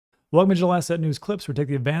Welcome to Digital Asset News Clips, where we take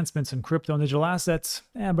the advancements in crypto and digital assets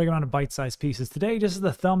and break them down to bite-sized pieces. Today, just as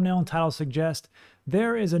the thumbnail and title suggest,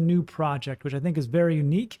 there is a new project, which I think is very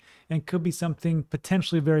unique and could be something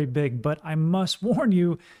potentially very big. But I must warn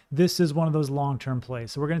you, this is one of those long-term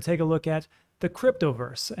plays. So we're going to take a look at the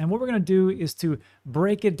Cryptoverse. And what we're going to do is to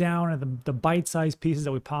break it down into the bite-sized pieces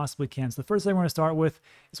that we possibly can. So the first thing we're going to start with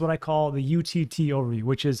is what I call the UTT overview,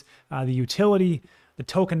 which is the utility, the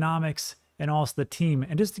tokenomics, and also the team.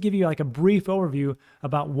 And just to give you like a brief overview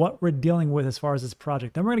about what we're dealing with as far as this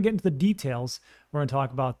project. Then we're going to get into the details. We're going to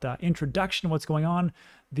talk about the introduction, what's going on,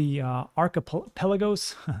 the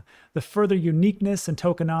archipelagos, the further uniqueness and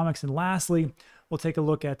tokenomics, and lastly, we'll take a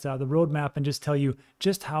look at the roadmap and just tell you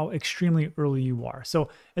just how extremely early you are. So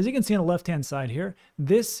as you can see on the left-hand side here,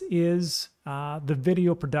 this is the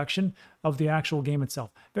video production of the actual game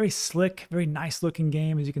itself. Very slick, very nice looking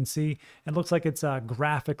game, as you can see. It looks like it's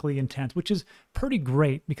graphically intense, which is pretty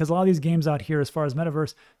great because a lot of these games out here, as far as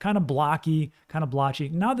Metaverse, kind of blocky, kind of blotchy.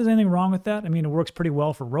 Not that there's anything wrong with that. I mean, it works pretty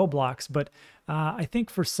well for Roblox, but I think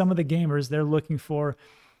for some of the gamers, they're looking for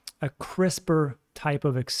a crisper type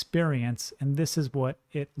of experience, and this is what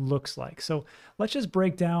it looks like. So let's just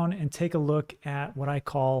break down and take a look at what I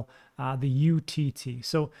call the UTT.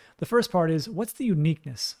 So the first part is, what's the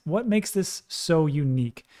uniqueness? What makes this so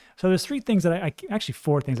unique? So there's three things that actually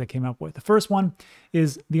four things I came up with. The first one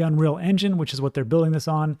is the Unreal Engine, which is what they're building this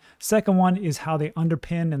on. Second one is how they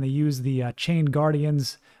underpin and they use the Chain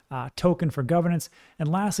Guardians token for governance.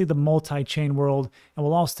 And lastly, the multi-chain world. And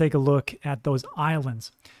we'll also take a look at those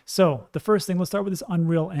islands. So the first thing, let's start with this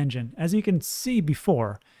Unreal Engine. As you can see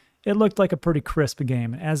before, it looked like a pretty crisp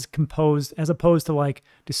game as opposed to like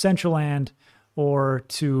Decentraland or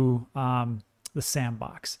to the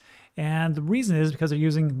Sandbox. And the reason is because they're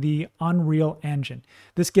using the Unreal Engine.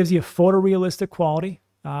 This gives you a photorealistic quality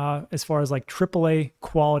as far as like AAA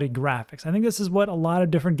quality graphics. I think this is what a lot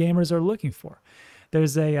of different gamers are looking for.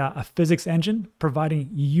 There's a physics engine providing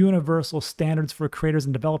universal standards for creators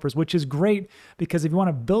and developers, which is great because if you want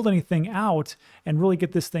to build anything out and really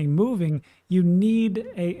get this thing moving, you need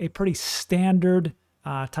a pretty standard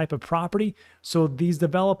type of property. So these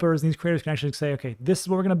developers, these creators can actually say, okay, this is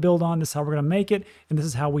what we're going to build on, this is how we're going to make it, and this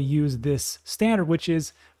is how we use this standard, which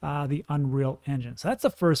is the Unreal Engine. So that's the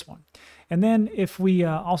first one. And then if we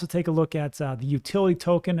also take a look at the utility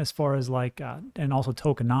token as far as like, and also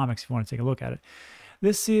tokenomics, if you want to take a look at it.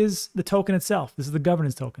 This is the token itself. This is the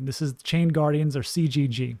governance token. This is Chain Guardians, or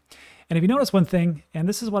CGG. And if you notice one thing, and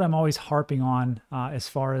this is what I'm always harping on as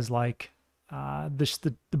far as like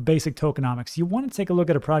the basic tokenomics, you want to take a look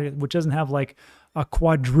at a project which doesn't have like a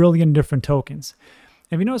quadrillion different tokens.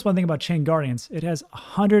 And if you notice one thing about Chain Guardians, it has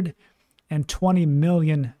 120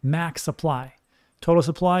 million max supply. Total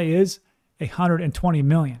supply is 120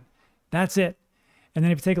 million. That's it. And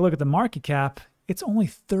then if you take a look at the market cap, it's only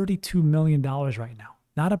 $32 million right now.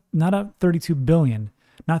 Not a 32 billion,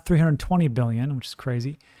 not 320 billion, which is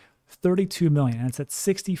crazy. 32 million, and it's at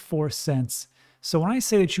 64 cents. So when I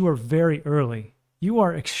say that you are very early, you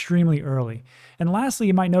are extremely early. And lastly,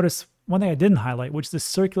 you might notice one thing I didn't highlight, which is the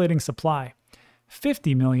circulating supply.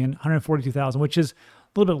 50,142,000, which is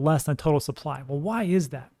a little bit less than total supply. Well, why is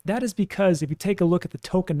that? That is because if you take a look at the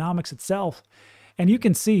tokenomics itself, and you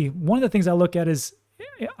can see, one of the things I look at is,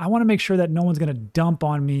 I want to make sure that no one's going to dump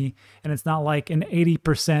on me, and it's not like an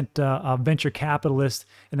 80% venture capitalist,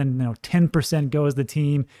 and then 10% goes to the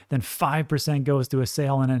team, then 5% goes to a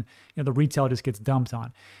sale, and then the retail just gets dumped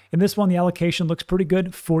on. In this one, the allocation looks pretty good: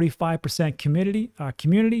 45% community,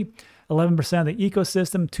 11% of the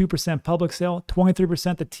ecosystem, 2% public sale,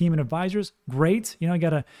 23% the team and advisors. Great, you got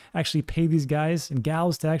to actually pay these guys and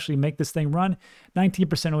gals to actually make this thing run.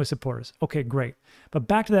 19% early supporters. Okay, great. But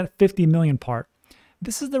back to that 50 million part.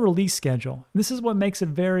 This is the release schedule. This is what makes it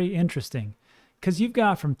very interesting, because you've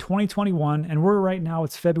got from 2021, and we're right now,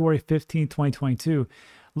 it's February 15, 2022.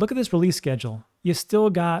 Look at this release schedule. You still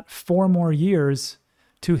got 4 more years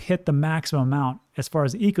to hit the maximum amount as far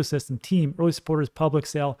as the ecosystem, team, early supporters, public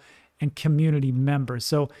sale, and community members.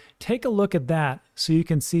 So take a look at that so you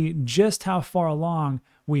can see just how far along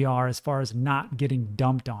we are as far as not getting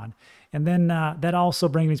dumped on. And then that also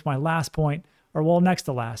brings me to my last point, or well, next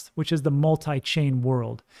to last, which is the multi-chain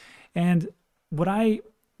world. And what I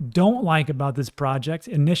don't like about this project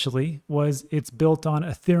initially was it's built on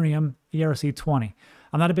Ethereum ERC20.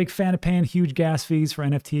 I'm not a big fan of paying huge gas fees for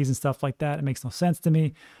NFTs and stuff like that. It makes no sense to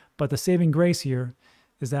me. But the saving grace here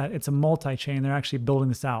is that it's a multi-chain. They're actually building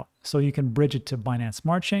this out. So you can bridge it to Binance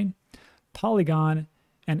Smart Chain, Polygon,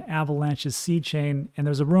 and Avalanche's seed chain. And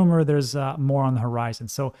there's a rumor there's more on the horizon.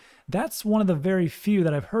 So that's one of the very few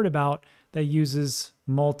that I've heard about that uses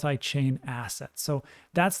multi-chain assets. So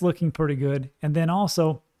that's looking pretty good. And then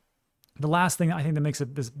also, the last thing I think that makes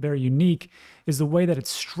this very unique is the way that it's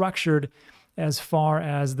structured as far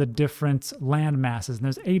as the different land masses. And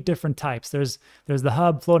there's 8 different types. There's the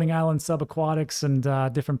hub, floating islands, subaquatics,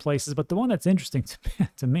 and different places. But the one that's interesting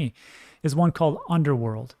to me is one called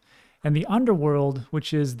Underworld. And the Underworld,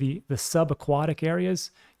 which is the subaquatic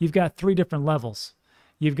areas, you've got 3 different levels.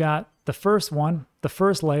 You've got the first one, the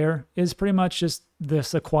first layer is pretty much just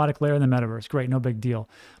this aquatic layer in the metaverse. Great, no big deal.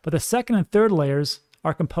 But the second and third layers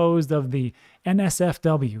are composed of the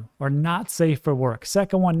NSFW, or not safe for work.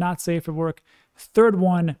 Second one, not safe for work. Third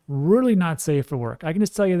one, really not safe for work. I can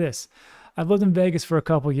just tell you this. I've lived in Vegas for a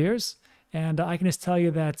couple years, and I can just tell you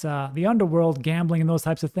that the underworld, gambling and those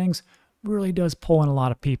types of things really does pull in a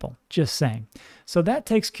lot of people, just saying. So that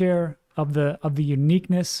takes care of the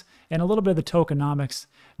uniqueness and a little bit of the tokenomics.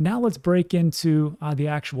 Now let's break into the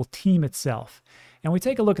actual team itself. And we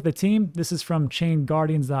take a look at the team. This is from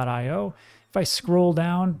chainguardians.io. If I scroll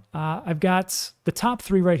down, I've got the top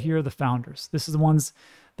 3 right here, the founders. This is the ones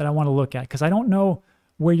that I want to look at because I don't know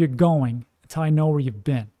where you're going until I know where you've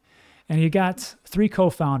been. And you got 3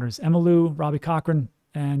 co-founders, Emma Lou, Robbie Cochran,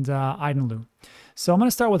 and Aiden Liu. So I'm going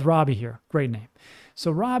to start with Robbie here. Great name.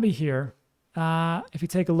 So Robbie here, if you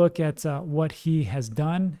take a look at what he has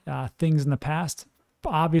done, things in the past,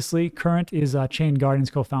 obviously current is Chain Guardians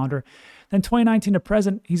co-founder. Then 2019 to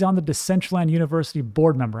present, he's on the Decentraland University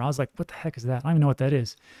board member. I was like, what the heck is that? I don't even know what that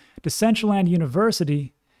is. Decentraland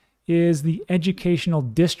University is the educational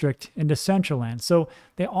district in Decentraland. So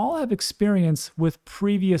they all have experience with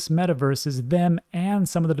previous metaverses, them and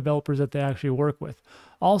some of the developers that they actually work with.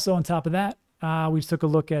 Also on top of that, we took a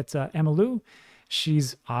look at Emma Lou.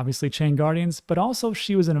 She's obviously Chain Guardians, but also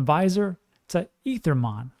she was an advisor to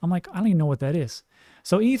Ethermon. I'm like, I don't even know what that is.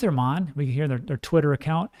 So Ethermon, we can hear their Twitter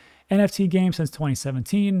account, NFT game since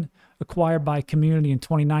 2017, acquired by Community in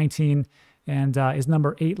 2019, and is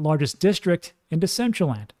number 8 largest district in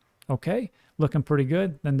Decentraland. Okay, looking pretty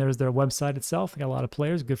good. Then there's their website itself. They got a lot of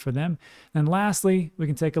players, good for them. And lastly, we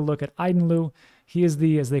can take a look at Aiden Liu. He is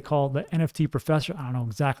the, as they call it, the NFT professor. I don't know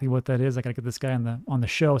exactly what that is. I gotta get this guy on the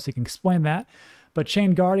show so he can explain that. But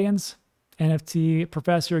Chain Guardians, NFT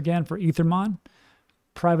professor again for Ethermon,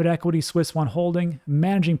 private equity, Swiss One Holding,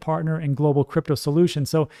 managing partner in Global Crypto Solutions.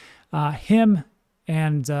 So him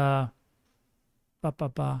and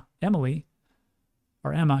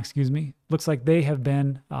Emma, excuse me, looks like they have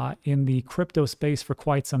been in the crypto space for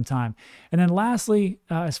quite some time. And then lastly,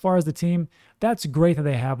 as far as the team, that's great that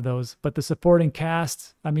they have those, but the supporting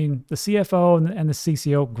cast, I mean, the CFO and the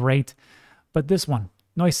CCO, great. But this one,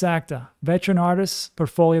 Noisacta, veteran artists,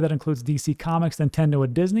 portfolio that includes DC Comics, Nintendo,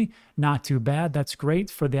 and Disney. Not too bad. That's great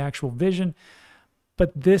for the actual vision.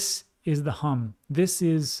 But this is the hum. This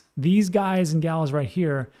is, these guys and gals right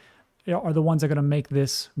here are the ones that are going to make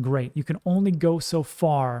this great. You can only go so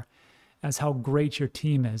far as how great your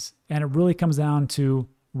team is. And it really comes down to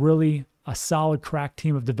really a solid, crack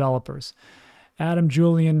team of developers. Adam,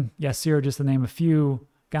 Julian, Yassir, just to name a few,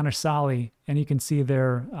 Ganesh Sali, and you can see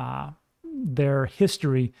their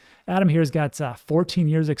history. Adam here's got 14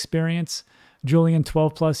 years experience. Julian,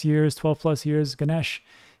 12 plus years. Ganesh,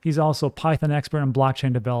 he's also a Python expert and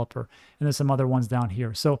blockchain developer. And there's some other ones down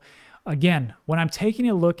here. So again, when I'm taking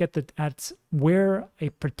a look at where a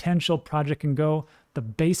potential project can go, the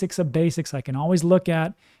basics of basics I can always look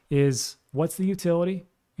at is what's the utility?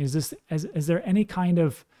 Is there any kind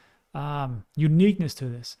of uniqueness to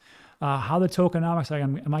this? How the tokenomics,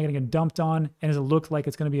 am I going to get dumped on? And does it look like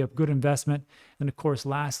it's going to be a good investment? And of course,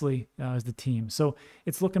 lastly, is the team. So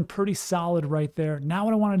it's looking pretty solid right there. Now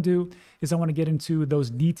what I want to do is I want to get into those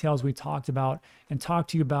details we talked about and talk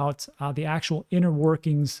to you about the actual inner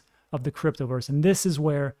workings of the Cryptoverse. And this is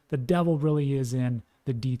where the devil really is in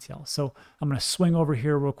the details. So I'm going to swing over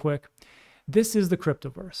here real quick. This is the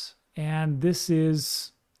Cryptoverse. And this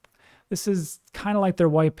is kind of like their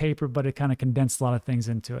white paper, but it kind of condensed a lot of things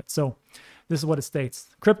into it. So this is what it states.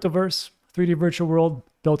 Cryptoverse, 3D virtual world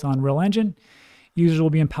built on Real Engine. Users will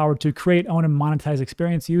be empowered to create, own, and monetize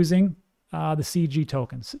experience using the CG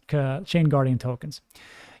tokens, Chain Guardian tokens.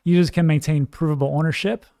 Users can maintain provable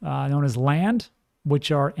ownership, known as land,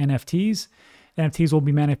 which are NFTs. NFTs will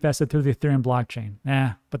be manifested through the Ethereum blockchain.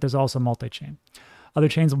 But there's also multi-chain. Other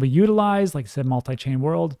chains will be utilized, like I said, multi-chain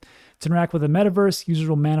world. To interact with the metaverse, users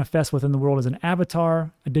will manifest within the world as an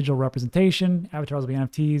avatar, a digital representation. Avatars will be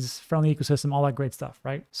NFTs, friendly ecosystem, all that great stuff,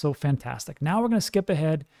 right? So fantastic. Now we're going to skip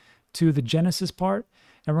ahead to the Genesis part,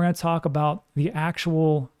 and we're going to talk about the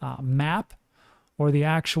actual map or the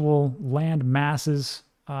actual land masses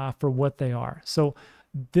for what they are. So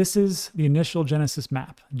This is the initial Genesis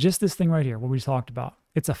map. Just this thing right here, what we talked about.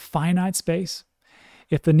 It's a finite space.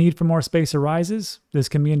 If the need for more space arises, this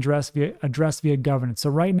can be addressed via governance. So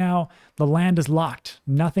right now, the land is locked.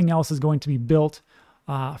 Nothing else is going to be built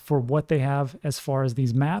for what they have as far as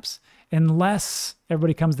these maps, unless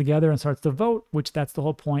everybody comes together and starts to vote, which that's the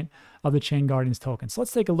whole point of the Chain Guardians token. So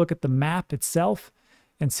let's take a look at the map itself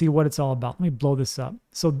and see what it's all about. Let me blow this up.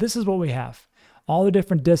 So this is what we have. All the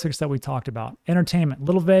different districts that we talked about. Entertainment,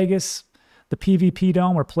 Little Vegas, the PvP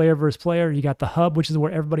dome, or player versus player. You got the hub, which is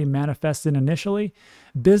where everybody manifests in initially.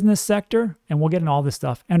 Business sector, and we'll get into all this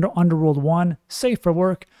stuff. Underworld 1, safe for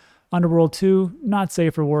work. Underworld 2, not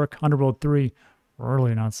safe for work. Underworld 3,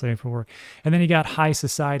 really not safe for work. And then you got high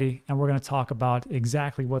society, and we're going to talk about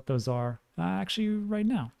exactly what those are actually right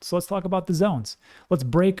now. So let's talk about the zones. Let's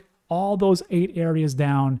break all those 8 areas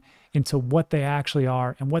down into what they actually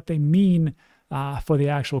are and what they mean for the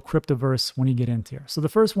actual Cryptoverse when you get into here. So the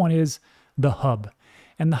first one is the hub.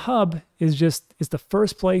 And the hub is the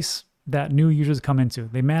first place that new users come into.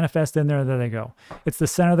 They manifest in there, there they go. It's the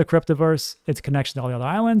center of the Cryptoverse. It's connection to all the other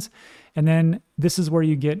islands. And then this is where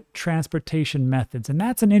you get transportation methods. And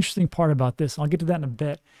that's an interesting part about this. I'll get to that in a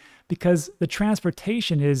bit, because the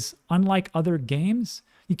transportation is, unlike other games,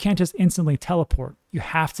 you can't just instantly teleport. You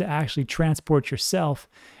have to actually transport yourself.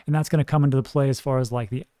 And that's going to come into the play as far as like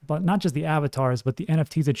but not just the avatars, but the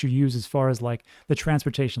NFTs that you use as far as like the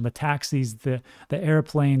transportation, the taxis, the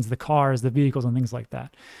airplanes, the cars, the vehicles, and things like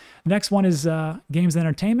that. The next one is games and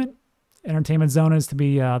entertainment. Entertainment zone is to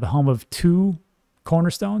be the home of 2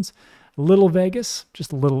 cornerstones. Little Vegas,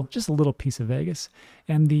 just a little piece of Vegas,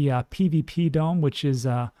 and the PvP dome, which is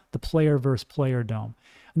the player versus player dome.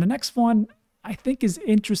 And the next one, I think, is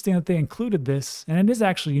interesting that they included this, and it is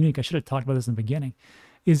actually unique. I should have talked about this in the beginning,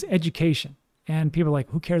 is education. And people are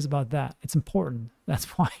like, who cares about that? It's important. That's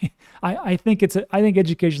why I think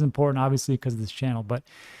education is important, obviously, because of this channel. But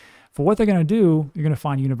for what they're going to do, you're going to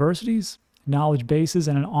find universities, knowledge bases,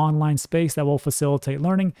 and an online space that will facilitate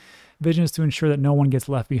learning. Vision is to ensure that no one gets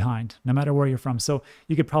left behind, no matter where you're from. So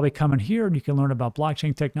you could probably come in here and you can learn about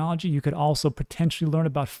blockchain technology. You could also potentially learn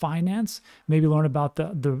about finance, maybe learn about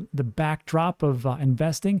the backdrop of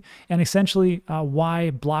investing, and essentially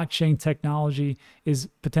why blockchain technology is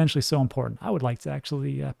potentially so important. I would like to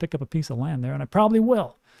actually pick up a piece of land there, and I probably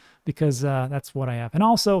will, because that's what I have. And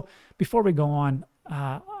also, before we go on,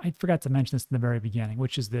 I forgot to mention this in the very beginning,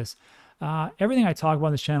 which is this. Everything I talk about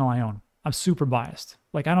on this channel, I own. I'm super biased.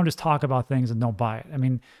 Like, I don't just talk about things and don't buy it. I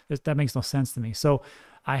mean, that makes no sense to me. So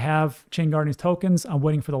I have Chain Guardians tokens. I'm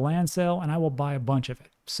waiting for the land sale, and I will buy a bunch of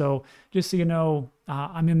it. So just so you know,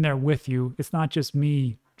 I'm in there with you. It's not just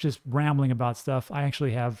me just rambling about stuff. I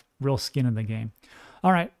actually have real skin in the game.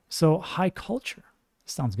 All right, so high culture.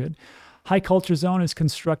 Sounds good. High culture zone is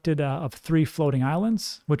constructed of 3 floating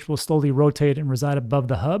islands, which will slowly rotate and reside above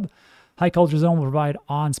the hub. High culture zone will provide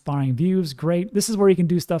awe-inspiring views. Great. This is where you can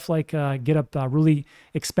do stuff like get up really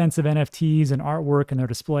expensive NFTs and artwork in their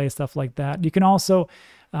display, stuff like that. You can also,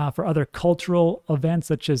 for other cultural events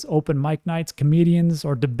such as open mic nights, comedians,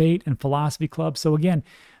 or debate and philosophy clubs. So again,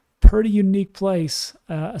 pretty unique place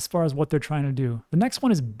as far as what they're trying to do. The next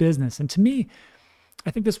one is business. And to me, I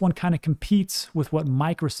think this one kind of competes with what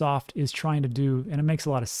Microsoft is trying to do, and it makes a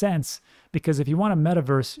lot of sense, because if you want a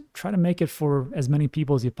metaverse, try to make it for as many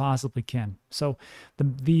people as you possibly can. So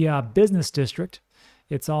the business district,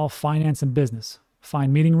 it's all finance and business.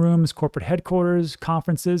 Find meeting rooms, corporate headquarters,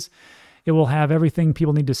 conferences. It will have everything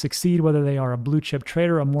people need to succeed, whether they are a blue chip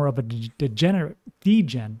trader or more of a degenerate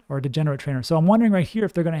trader. So I'm wondering right here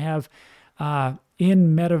if they're going to have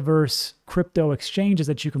in metaverse crypto exchanges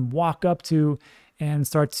that you can walk up to and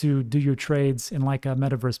start to do your trades in like a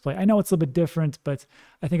metaverse play. I know it's a little bit different, but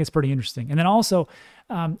I think it's pretty interesting. And then also,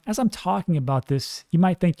 as I'm talking about this, you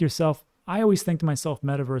might think to yourself, I always think to myself,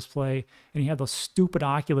 metaverse play, and you have those stupid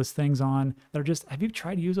Oculus things on that are just, have you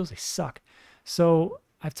tried to use those? They suck. So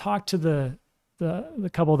I've talked to the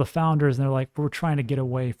couple of the founders, and they're like, we're trying to get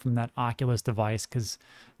away from that Oculus device because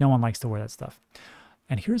no one likes to wear that stuff.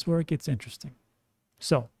 And here's where it gets interesting.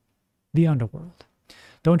 So the underworld.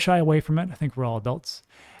 Don't shy away from it. I think we're all adults.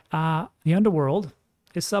 The underworld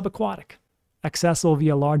is subaquatic, accessible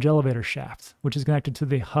via a large elevator shaft, which is connected to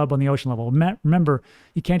the hub on the ocean level. Remember,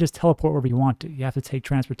 you can't just teleport wherever you want to. You have to take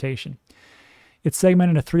transportation. It's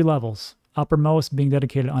segmented into 3 levels, uppermost being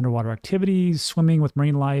dedicated to underwater activities, swimming with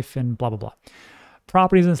marine life, and blah, blah, blah.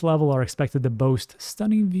 Properties in this level are expected to boast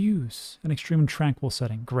stunning views, an extreme and tranquil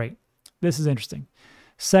setting. Great. This is interesting.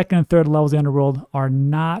 Second and third levels of the underworld are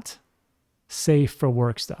not safe for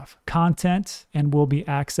work stuff. Content and will be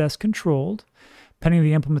access controlled. pending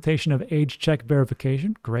the implementation of age check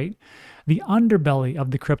verification. Great. The underbelly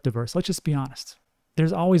of the Cryptoverse. Let's just be honest.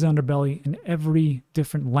 There's always underbelly in every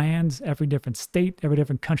different lands, every different state, every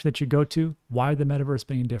different country that you go to. Why the metaverse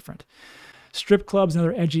being different? Strip clubs and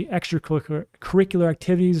other edgy extracurricular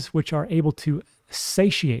activities which are able to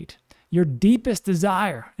satiate your deepest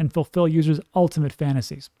desire and fulfill users' ultimate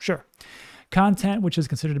fantasies. Sure. Content which is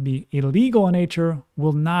considered to be illegal in nature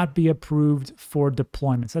will not be approved for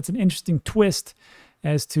deployments. That's an interesting twist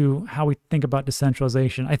as to how we think about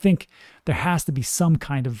decentralization. I think there has to be some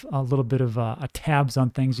kind of a little bit of a tabs on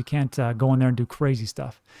things. You can't go in there and do crazy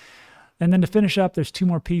stuff. And then to finish up, there's two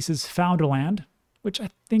more pieces. Founderland, which I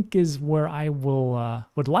think is where I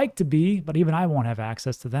would like to be, but even I won't have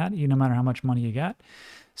access to that, no matter how much money you got.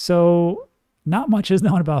 So not much is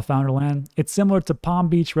known about Founderland. It's similar to Palm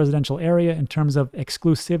Beach residential area in terms of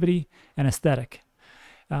exclusivity and aesthetic.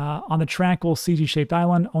 On the tranquil CG-shaped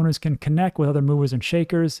island, owners can connect with other movers and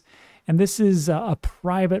shakers. And this is a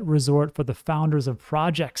private resort for the founders of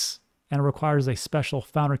projects, and it requires a special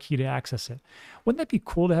founder key to access it. Wouldn't that be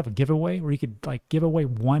cool to have a giveaway where you could like give away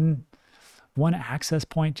one access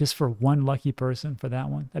point just for one lucky person for that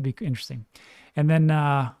one? That'd be interesting. And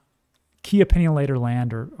then key opinion later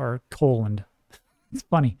land or Coland. It's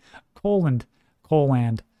funny. Coland.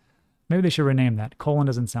 Maybe they should rename that. Coland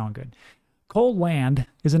doesn't sound good. Coal Land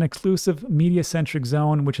is an exclusive media-centric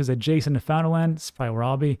zone which is adjacent to Founderland. It's probably where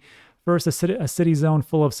I'll be. First, a city zone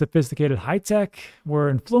full of sophisticated high-tech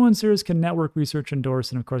where influencers can network, research,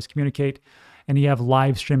 endorse, and of course communicate. And you have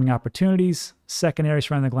live streaming opportunities. Second area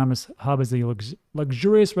surrounding the glamorous hub is the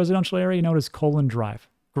luxurious residential area known as Coland Drive.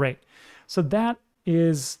 Great. So that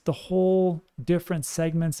is the whole different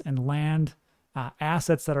segments and land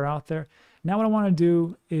assets that are out there. Now what I want to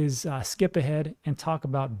do is skip ahead and talk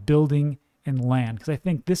about building and land, because I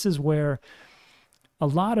think this is where a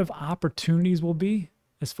lot of opportunities will be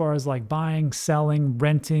as far as like buying, selling,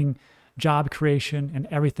 renting, job creation, and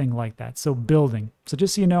everything like that. So building. So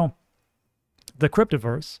just so you know, the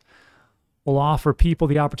Cryptoverse will offer people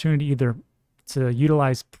the opportunity either to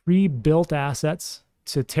utilize pre-built assets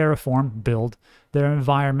to terraform, build their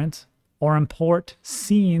environment, or import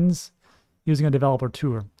scenes using a developer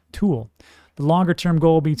tool. The longer-term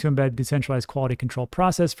goal will be to embed decentralized quality control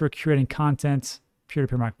process for creating content,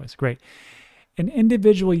 peer-to-peer marketplace. Great. An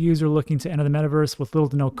individual user looking to enter the metaverse with little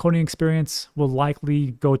to no coding experience will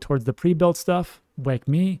likely go towards the pre-built stuff, like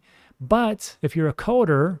me. But if you're a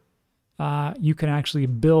coder, you can actually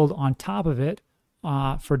build on top of it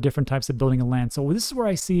for different types of building and land. So this is where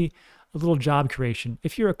I see a little job creation.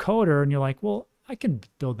 If you're a coder and you're like, well, I can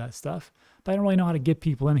build that stuff, but I don't really know how to get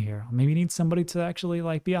people in here. Maybe you need somebody to actually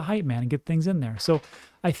like be a hype man and get things in there. So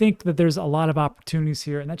I think that there's a lot of opportunities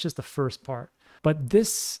here, and that's just the first part. But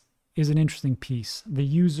this is an interesting piece, the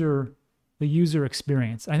user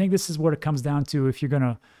experience. I think this is what it comes down to if you're going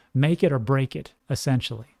to make it or break it,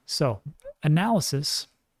 essentially. So analysis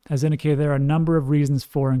has indicated there are a number of reasons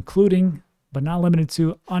for including, but not limited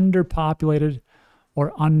to, underpopulated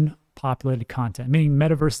or unpopulated content, meaning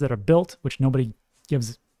metaverses that are built, which nobody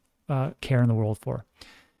gives care in the world for.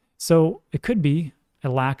 So it could be a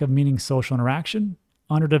lack of meaningful social interaction,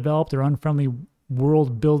 underdeveloped or unfriendly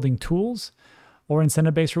world-building tools, or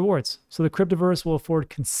incentive-based rewards. So the Cryptoverse will afford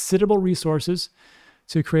considerable resources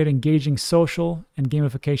to create engaging social and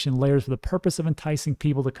gamification layers for the purpose of enticing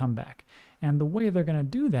people to come back. And the way they're going to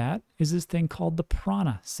do that is this thing called the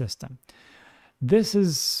Prana system. This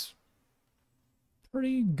is a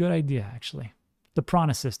pretty good idea, actually. The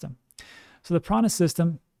Prana system. So the Prana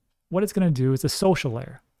system, what it's going to do is a social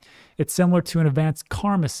layer. It's similar to an advanced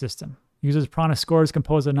karma system. Users' Prana scores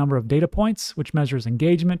compose a number of data points, which measures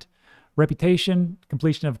engagement, reputation,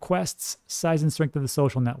 completion of quests, size and strength of the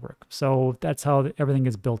social network. So that's how everything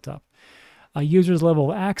is built up. A user's level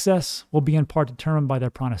of access will be in part determined by their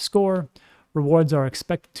Prana score. Rewards are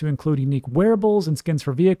expected to include unique wearables and skins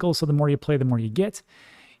for vehicles, so the more you play, the more you get.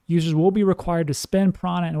 Users will be required to spend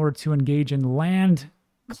Prana in order to engage in land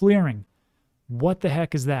clearing. What the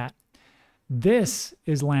heck is that? This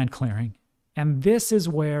is land clearing. And this is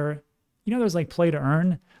where, there's like play to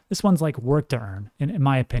earn. This one's like work to earn, in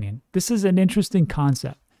my opinion. This is an interesting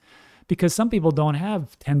concept because some people don't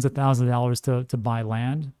have tens of thousands of dollars to buy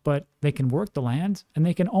land, but they can work the land and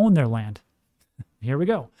they can own their land. Here we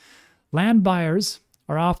go. Land buyers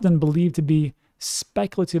are often believed to be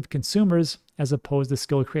speculative consumers as opposed to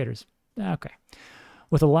skilled creators. Okay.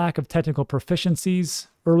 With a lack of technical proficiencies,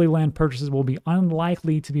 early land purchases will be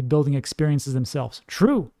unlikely to be building experiences themselves.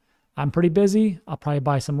 True. I'm pretty busy. I'll probably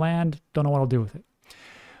buy some land. Don't know what I'll do with it.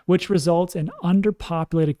 Which results in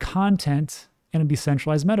underpopulated content in a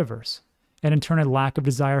decentralized metaverse. And in turn, a lack of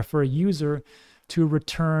desire for a user to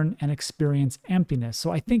return and experience emptiness.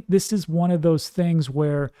 So I think this is one of those things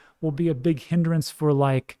where will be a big hindrance for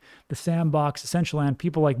like the Sandbox, Essential Land,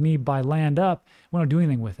 people like me buy land up. We don't do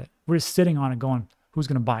anything with it. We're just sitting on it going, who's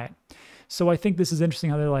going to buy it? So I think this is interesting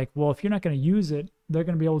how they're like, well, if you're not going to use it, they're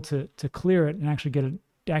going to be able to clear it and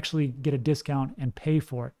actually get a discount and pay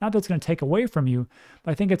for it. Not that it's going to take away from you,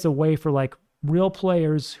 but I think it's a way for like real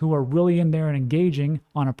players who are really in there and engaging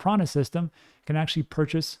on a Prana system can actually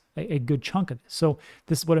purchase a good chunk of this. So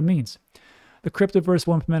this is what it means. The Cryptoverse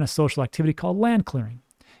will implement a social activity called land clearing.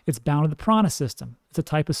 It's bound to the Prana system. It's a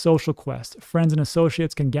type of social quest. Friends and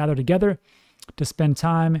associates can gather together to spend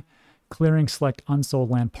time clearing select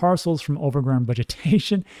unsold land parcels from overgrown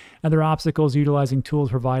vegetation and other obstacles utilizing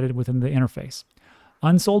tools provided within the interface.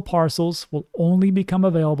 Unsold parcels will only become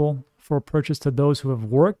available for purchase to those who have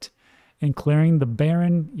worked in clearing the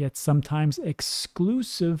barren yet sometimes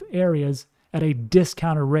exclusive areas at a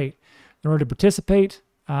discounted rate. In order to participate,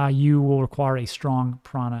 you will require a strong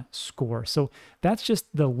Prana score. So that's just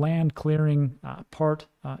the land clearing part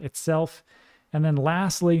itself. And then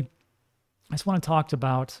lastly, I just want to talk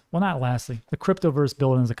about, well, not lastly, the Cryptoverse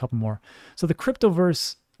builder. There's a couple more. So the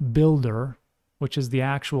Cryptoverse builder, which is the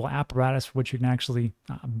actual apparatus for which you can actually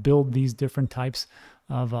build these different types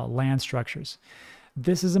of land structures.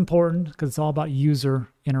 This is important because it's all about user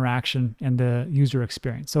interaction and the user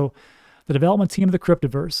experience. So the development team of the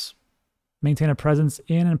Cryptoverse maintain a presence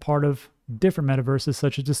in and part of different metaverses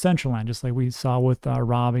such as Decentraland, just like we saw with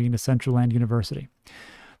Robbie and Decentraland University.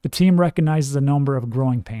 The team recognizes a number of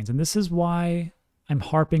growing pains, and this is why I'm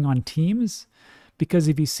harping on teams, because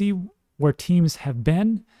if you see where teams have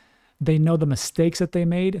been, they know the mistakes that they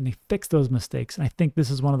made and they fix those mistakes. And I think this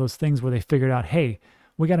is one of those things where they figured out, hey,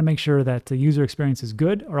 we got to make sure that the user experience is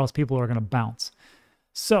good or else people are going to bounce.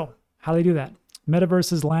 So how do they do that?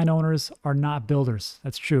 Metaverses landowners are not builders.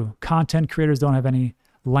 That's true. Content creators don't have any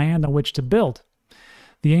land on which to build.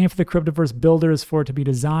 The aim for the Cryptoverse builder is for it to be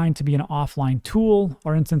designed to be an offline tool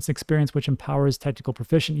or instance experience which empowers technical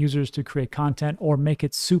proficient users to create content or make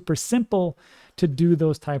it super simple to do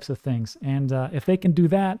those types of things. And if they can do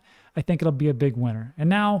that, I think it'll be a big winner. And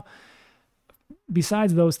now,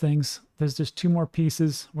 besides those things, there's just two more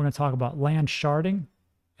pieces. We're going to talk about land sharding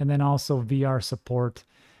and then also VR support,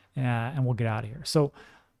 and we'll get out of here. So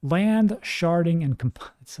land sharding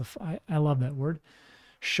and I love that word,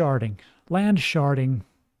 sharding, land sharding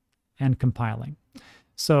and compiling.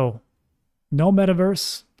 So no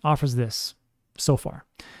metaverse offers this so far.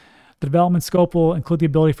 The development scope will include the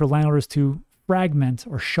ability for landowners to fragment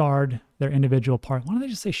or shard their individual part. Why don't they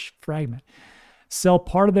just say fragment? Sell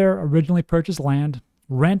part of their originally purchased land,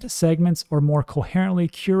 rent segments, or more coherently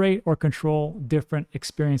curate or control different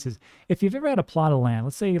experiences. If you've ever had a plot of land,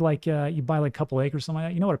 let's say like you buy like a couple acres or something like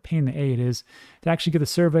that, you know what a pain in the A it is to actually get the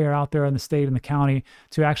surveyor out there in the state and the county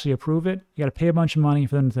to actually approve it. You got to pay a bunch of money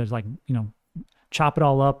for them to like, you know, chop it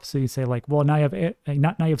all up. So you say like, well, now you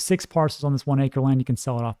have 6 parcels on this 1 acre land, you can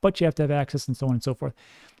sell it off, but you have to have access and so on and so forth.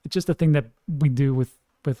 It's just a thing that we do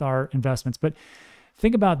with our investments. But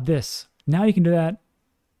think about this. Now you can do that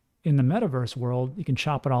in the metaverse world. You can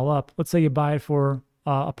chop it all up. Let's say you buy it for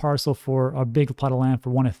a parcel for a big plot of land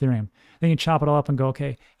for 1 Ethereum. Then you chop it all up and go,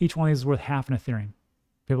 okay, each one of these is worth half an Ethereum.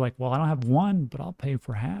 People are like, well, I don't have 1, but I'll pay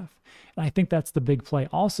for half. And I think that's the big play.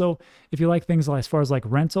 Also, if you like things as far as like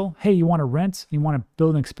rental, hey, you want to rent, you want to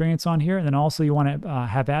build an experience on here, and then also you want to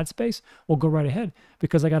have ad space, well, go right ahead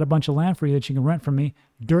because I got a bunch of land for you that you can rent from me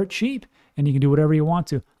dirt cheap, and you can do whatever you want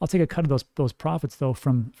to. I'll take a cut of those profits though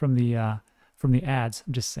from the ads.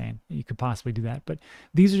 I'm just saying you could possibly do that. But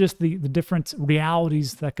these are just the different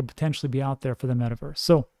realities that could potentially be out there for the metaverse.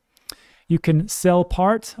 So you can sell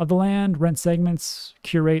part of the land, rent segments,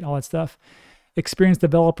 curate, all that stuff. Experienced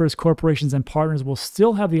developers, corporations, and partners will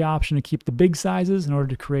still have the option to keep the big sizes in order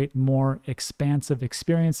to create more expansive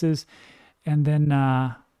experiences. And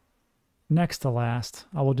then next to last,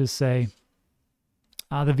 I will just say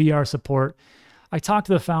the VR support. I talked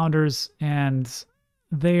to the founders and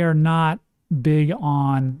they are not big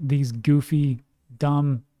on these goofy,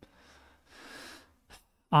 dumb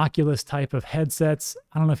Oculus type of headsets.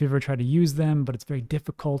 I don't know if you've ever tried to use them, but it's very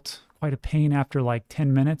difficult, quite a pain after like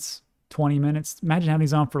 10 minutes, 20 minutes. Imagine having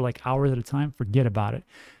these on for like hours at a time. Forget about it.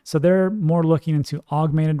 So they're more looking into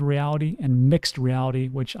augmented reality and mixed reality,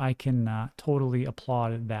 which I can totally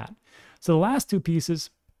applaud that. So the last two pieces,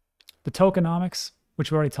 the tokenomics,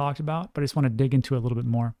 which we already talked about, but I just want to dig into it a little bit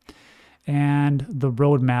more, and the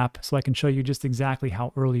roadmap so I can show you just exactly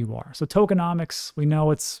how early you are. So tokenomics, we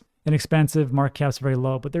know it's inexpensive, market cap's very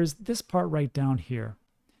low, but there's this part right down here,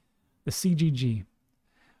 the CGG.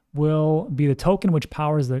 will be the token which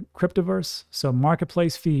powers the Cryptoverse. So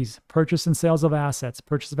marketplace fees, purchase and sales of assets,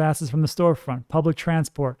 purchase of assets from the storefront, public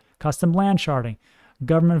transport, custom land sharding,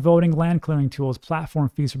 government voting, land clearing tools, platform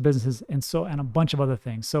fees for businesses, and a bunch of other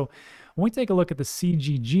things. So when we take a look at the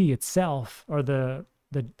CGG itself, or the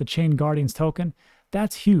Chain Guardians token,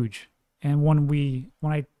 that's huge. And when we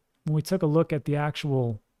took a look at the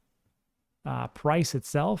actual price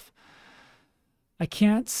itself, I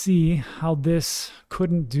can't see how this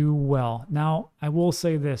couldn't do well. Now, I will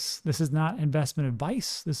say this is not investment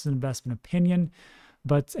advice. This is an investment opinion,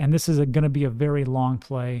 and this is going to be a very long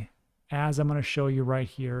play, as I'm going to show you right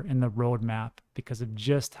here in the roadmap, because of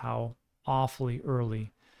just how awfully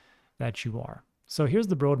early that you are. So here's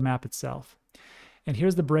the roadmap itself. And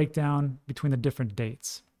here's the breakdown between the different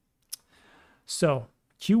dates. So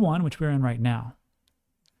Q1, which we're in right now,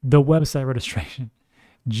 the website registration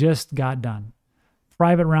just got done.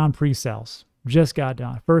 Private round pre-sales just got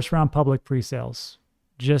done. First round public pre-sales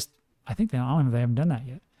I think they haven't done that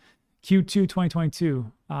yet. Q2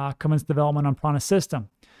 2022 commenced development on Prana system.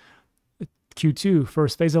 Q2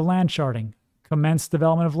 first phase of land sharding. Commenced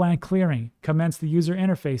development of land clearing. Commenced the user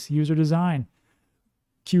interface, user design.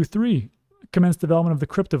 Q3 commenced development of the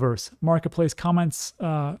Cryptoverse. Marketplace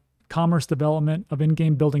commerce development of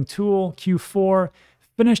in-game building tool. Q4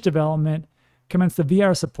 finished development. Commence the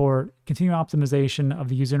VR support, continue optimization of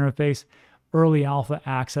the user interface, early alpha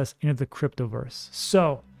access into the Cryptoverse.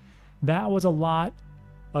 So that was a lot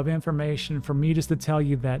of information for me just to tell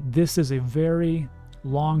you that this is a very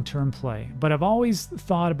long-term play. But I've always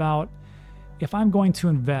thought about, if I'm going to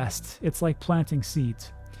invest, it's like planting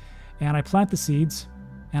seeds. And I plant the seeds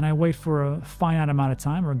and I wait for a finite amount of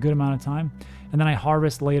time, or a good amount of time, and then I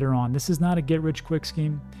harvest later on. This is not a get-rich-quick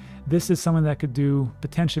scheme. This is something that could do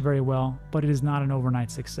potentially very well, but it is not an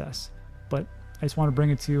overnight success. But I just want to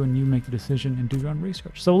bring it to you, and you make the decision and do your own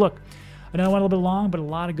research. So look, I know I went a little bit long, but a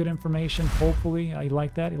lot of good information. Hopefully you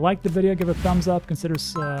like that. If you like the video, give it a thumbs up. Consider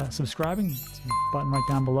subscribing. It's a button right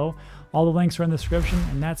down below. All the links are in the description,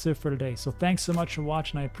 and that's it for today. So thanks so much for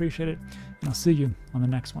watching. I appreciate it, and I'll see you on the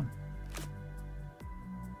next one.